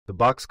The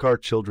Boxcar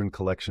Children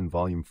Collection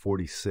Volume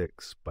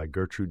 46 by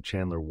Gertrude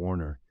Chandler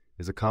Warner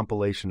is a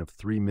compilation of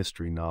 3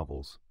 mystery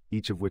novels,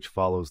 each of which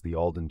follows the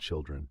Alden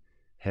children,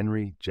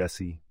 Henry,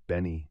 Jesse,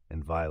 Benny,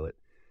 and Violet,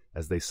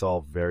 as they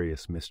solve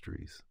various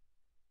mysteries.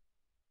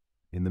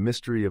 In the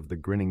mystery of the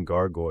grinning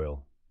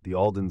gargoyle, the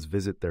Aldens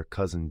visit their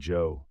cousin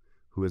Joe,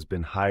 who has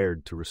been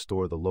hired to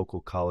restore the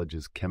local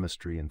college's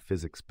chemistry and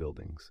physics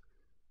buildings.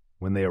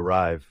 When they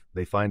arrive,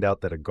 they find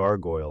out that a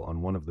gargoyle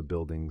on one of the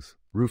building's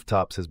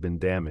rooftops has been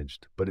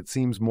damaged, but it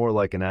seems more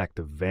like an act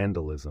of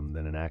vandalism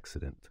than an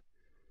accident.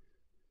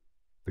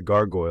 The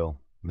gargoyle,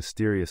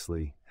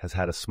 mysteriously, has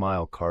had a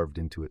smile carved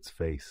into its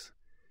face.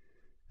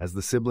 As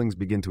the siblings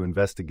begin to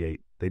investigate,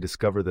 they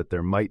discover that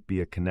there might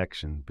be a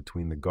connection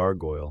between the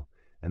gargoyle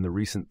and the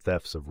recent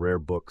thefts of rare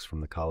books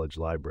from the college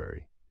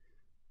library.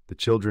 The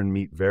children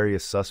meet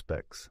various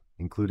suspects,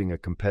 including a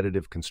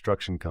competitive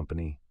construction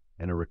company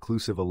and a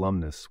reclusive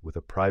alumnus with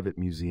a private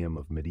museum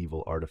of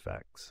medieval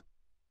artifacts.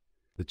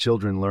 The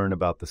children learn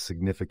about the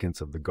significance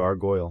of the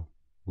gargoyle,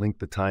 link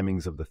the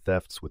timings of the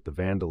thefts with the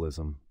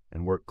vandalism,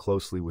 and work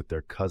closely with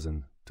their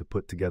cousin to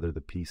put together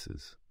the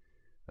pieces.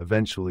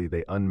 Eventually,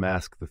 they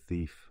unmask the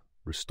thief,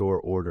 restore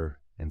order,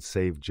 and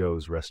save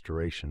Joe's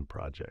restoration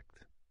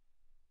project.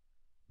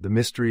 The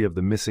mystery of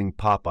the missing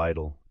pop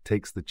idol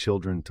takes the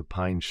children to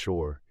Pine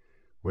Shore,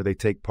 where they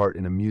take part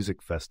in a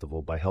music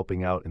festival by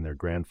helping out in their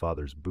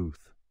grandfather's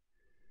booth.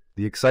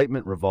 The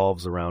excitement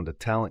revolves around a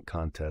talent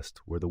contest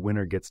where the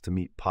winner gets to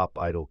meet pop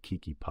idol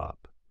Kiki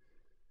Pop.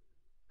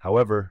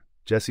 However,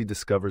 Jessie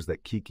discovers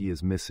that Kiki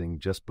is missing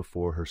just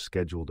before her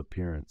scheduled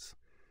appearance.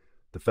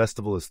 The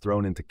festival is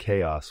thrown into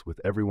chaos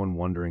with everyone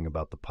wondering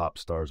about the pop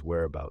star's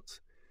whereabouts.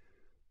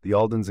 The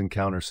Aldens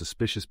encounter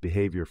suspicious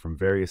behavior from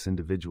various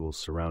individuals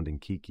surrounding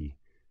Kiki,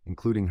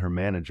 including her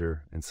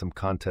manager and some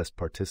contest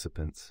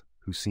participants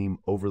who seem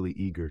overly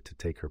eager to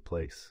take her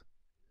place.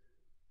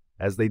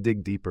 As they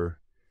dig deeper,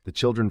 the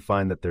children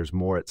find that there's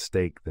more at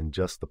stake than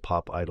just the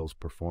pop idol's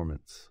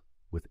performance,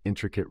 with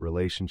intricate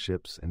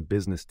relationships and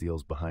business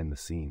deals behind the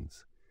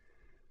scenes.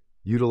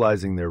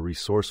 Utilizing their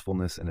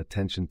resourcefulness and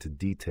attention to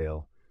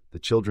detail, the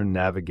children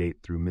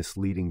navigate through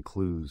misleading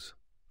clues,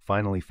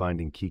 finally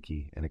finding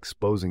Kiki and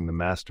exposing the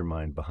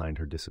mastermind behind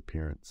her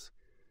disappearance.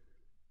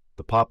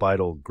 The pop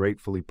idol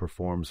gratefully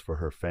performs for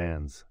her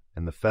fans,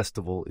 and the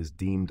festival is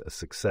deemed a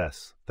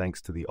success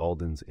thanks to the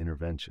Aldens'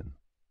 intervention.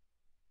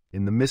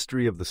 In the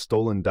mystery of the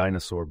stolen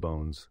dinosaur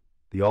bones,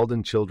 the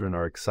Alden children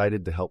are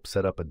excited to help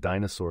set up a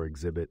dinosaur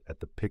exhibit at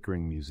the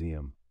Pickering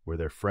Museum, where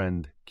their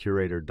friend,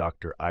 curator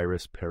Dr.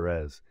 Iris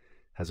Perez,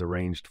 has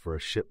arranged for a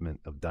shipment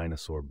of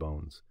dinosaur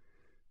bones.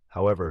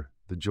 However,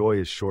 the joy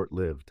is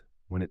short-lived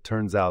when it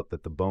turns out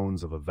that the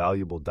bones of a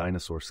valuable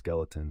dinosaur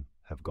skeleton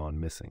have gone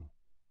missing.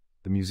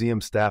 The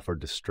museum staff are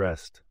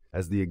distressed,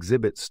 as the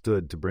exhibit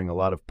stood to bring a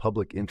lot of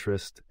public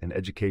interest and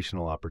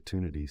educational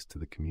opportunities to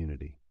the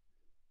community.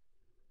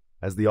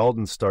 As the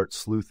Aldens start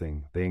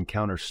sleuthing, they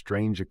encounter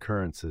strange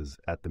occurrences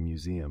at the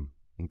museum,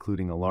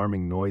 including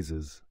alarming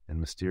noises and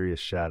mysterious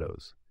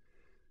shadows.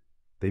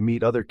 They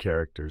meet other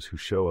characters who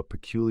show a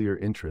peculiar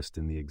interest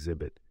in the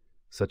exhibit,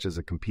 such as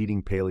a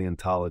competing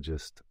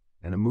paleontologist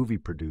and a movie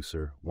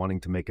producer wanting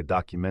to make a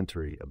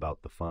documentary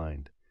about the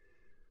find.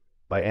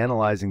 By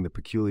analyzing the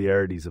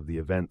peculiarities of the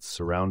events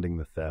surrounding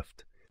the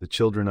theft, the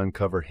children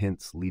uncover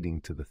hints leading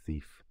to the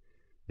thief.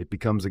 It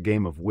becomes a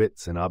game of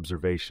wits and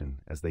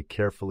observation as they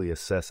carefully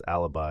assess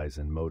alibis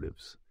and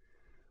motives.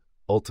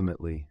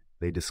 Ultimately,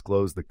 they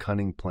disclose the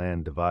cunning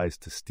plan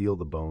devised to steal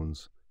the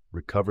bones,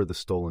 recover the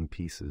stolen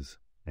pieces,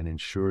 and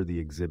ensure the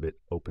exhibit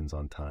opens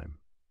on time.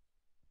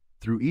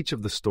 Through each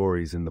of the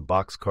stories in the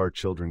Boxcar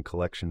Children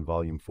Collection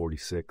Volume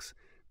 46,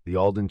 the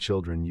Alden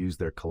children use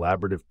their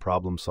collaborative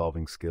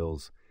problem-solving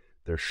skills,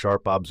 their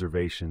sharp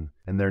observation,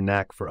 and their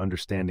knack for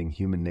understanding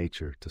human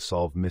nature to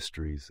solve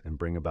mysteries and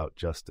bring about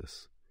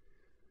justice.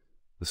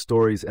 The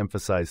stories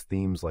emphasize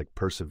themes like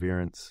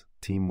perseverance,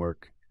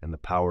 teamwork, and the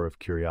power of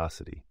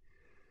curiosity.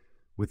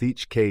 With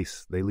each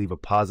case, they leave a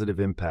positive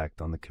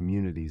impact on the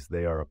communities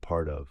they are a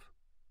part of,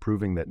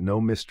 proving that no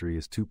mystery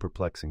is too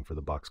perplexing for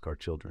the Boxcar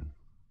children.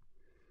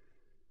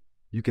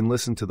 You can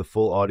listen to the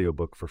full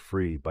audiobook for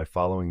free by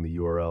following the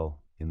URL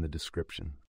in the description.